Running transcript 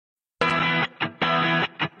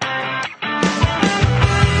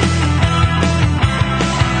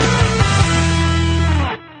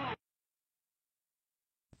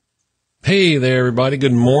Hey there, everybody.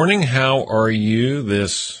 Good morning. How are you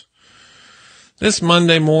this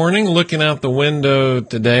Monday morning? Looking out the window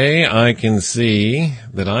today, I can see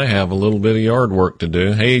that I have a little bit of yard work to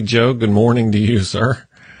do. Hey, Joe, good morning to you, sir.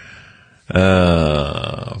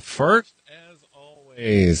 First, as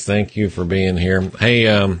always, thank you for being here. Hey,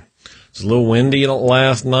 it's a little windy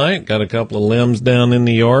last night. Got a couple of limbs down in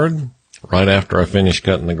the yard right after I finished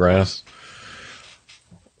cutting the grass.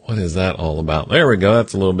 What is that all about? There we go.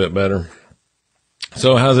 That's a little bit better.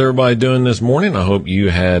 So how's everybody doing this morning? I hope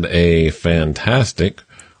you had a fantastic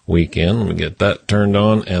weekend. Let me get that turned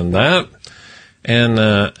on and that. And,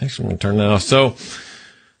 actually, I'm going to turn that off. So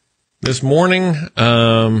this morning,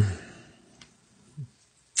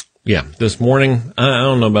 this morning, I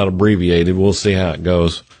don't know about abbreviated. We'll see how it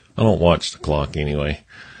goes. I don't watch the clock anyway.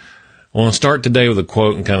 I want to start today with a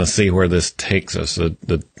quote and kind of see where this takes us.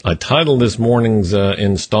 I titled this morning's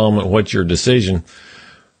installment, What's Your Decision?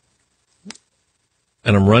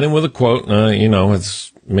 And I'm running with a quote.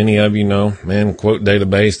 It's many of you know, quote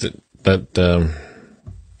database that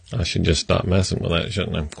I should just stop messing with that,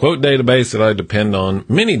 shouldn't I? Quote database that I depend on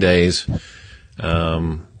many days. At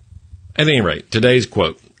any rate, today's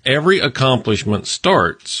quote, every accomplishment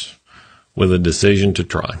starts with a decision to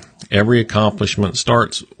try. Every accomplishment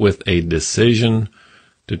starts with a decision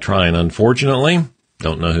to try. And unfortunately,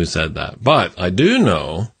 don't know who said that, but I do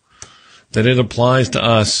know that it applies to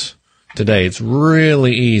us today. It's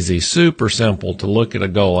really easy, super simple to look at a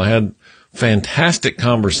goal. I had a fantastic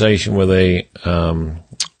conversation with a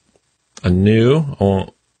new, I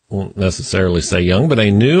won't necessarily say young, but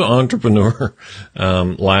a new entrepreneur,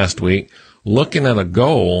 last week, looking at a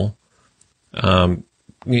goal, kind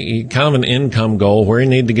of an income goal, where you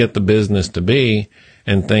need to get the business to be,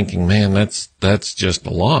 and thinking, man, that's just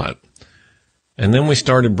a lot. And then we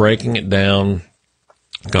started breaking it down,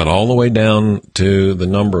 got all the way down to the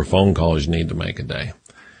number of phone calls you need to make a day.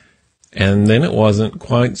 And then it wasn't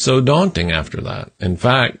quite so daunting after that. In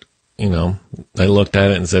fact, they looked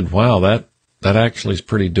at it and said, wow, that actually is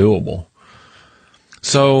pretty doable.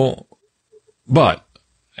 So, but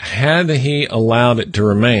had he allowed it to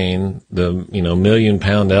remain the,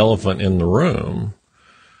 million-pound elephant in the room,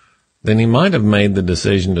 then he might have made the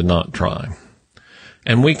decision to not try.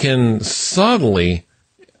 And we can subtly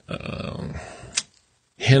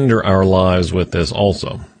hinder our lives with this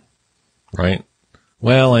also, right?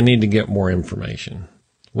 Well, I need to get more information.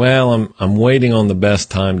 Well, I'm waiting on the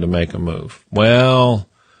best time to make a move. Well,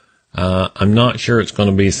 I'm not sure it's going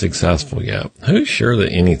to be successful yet. Who's sure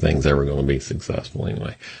that anything's ever going to be successful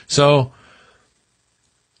anyway? So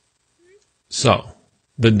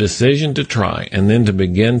the decision to try and then to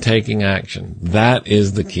begin taking action, that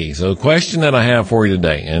is the key. So the question that I have for you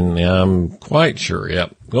today, and I'm quite sure,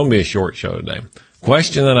 going to be a short show today.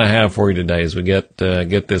 Question that I have for you today as we get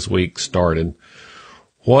this week started.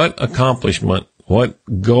 What accomplishment, what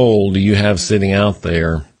goal do you have sitting out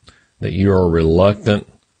there that you are reluctant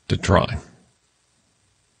to try?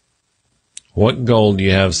 What goal do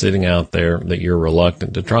you have sitting out there that you're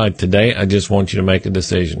reluctant to try? Today, I just want you to make a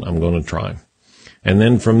decision. I'm going to try. And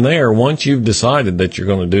then from there, once you've decided that you're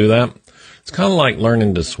going to do that, it's kind of like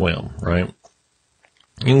learning to swim, right?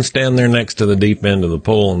 You can stand there next to the deep end of the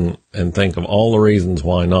pool and think of all the reasons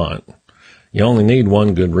why not. You only need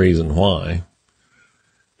one good reason why,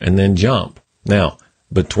 and then jump. Now,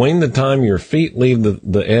 between the time your feet leave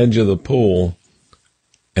the edge of the pool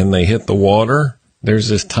and they hit the water, there's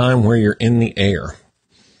this time where you're in the air.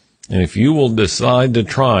 And if you will decide to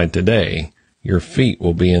try today, your feet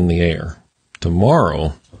will be in the air.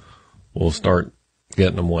 Tomorrow, we'll start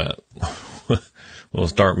getting them wet. We'll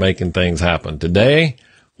start making things happen. Today,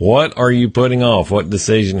 what are you putting off? What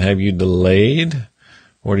decision have you delayed?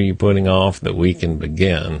 What are you putting off that we can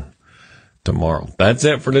begin tomorrow? That's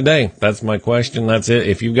it for today. That's my question. That's it.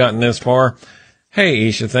 If you've gotten this far, hey,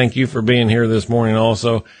 Isha, thank you for being here this morning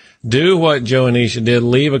also. Do what Joe and Isha did.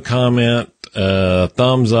 Leave a comment,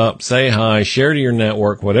 thumbs up, say hi, share to your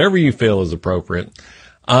network, whatever you feel is appropriate.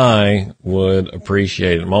 I would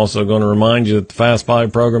appreciate it. I'm also going to remind you that the Fast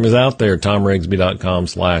 5 program is out there,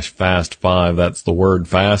 ThomRigsby.com/fast5. That's the word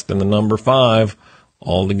fast and the number 5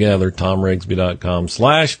 all together,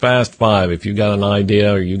 ThomRigsby.com/fast5. If you got an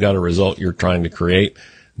idea or you got a result you're trying to create,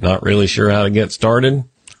 not really sure how to get started,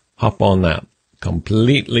 hop on that.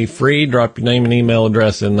 Completely free. Drop your name and email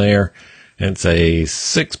address in there. It's a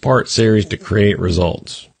 6-part series to create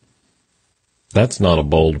results. That's not a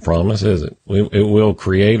bold promise, is it? It will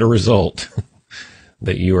create a result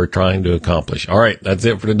that you are trying to accomplish. All right, that's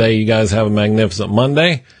it for today. You guys have a magnificent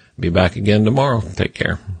Monday. Be back again tomorrow. Take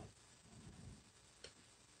care.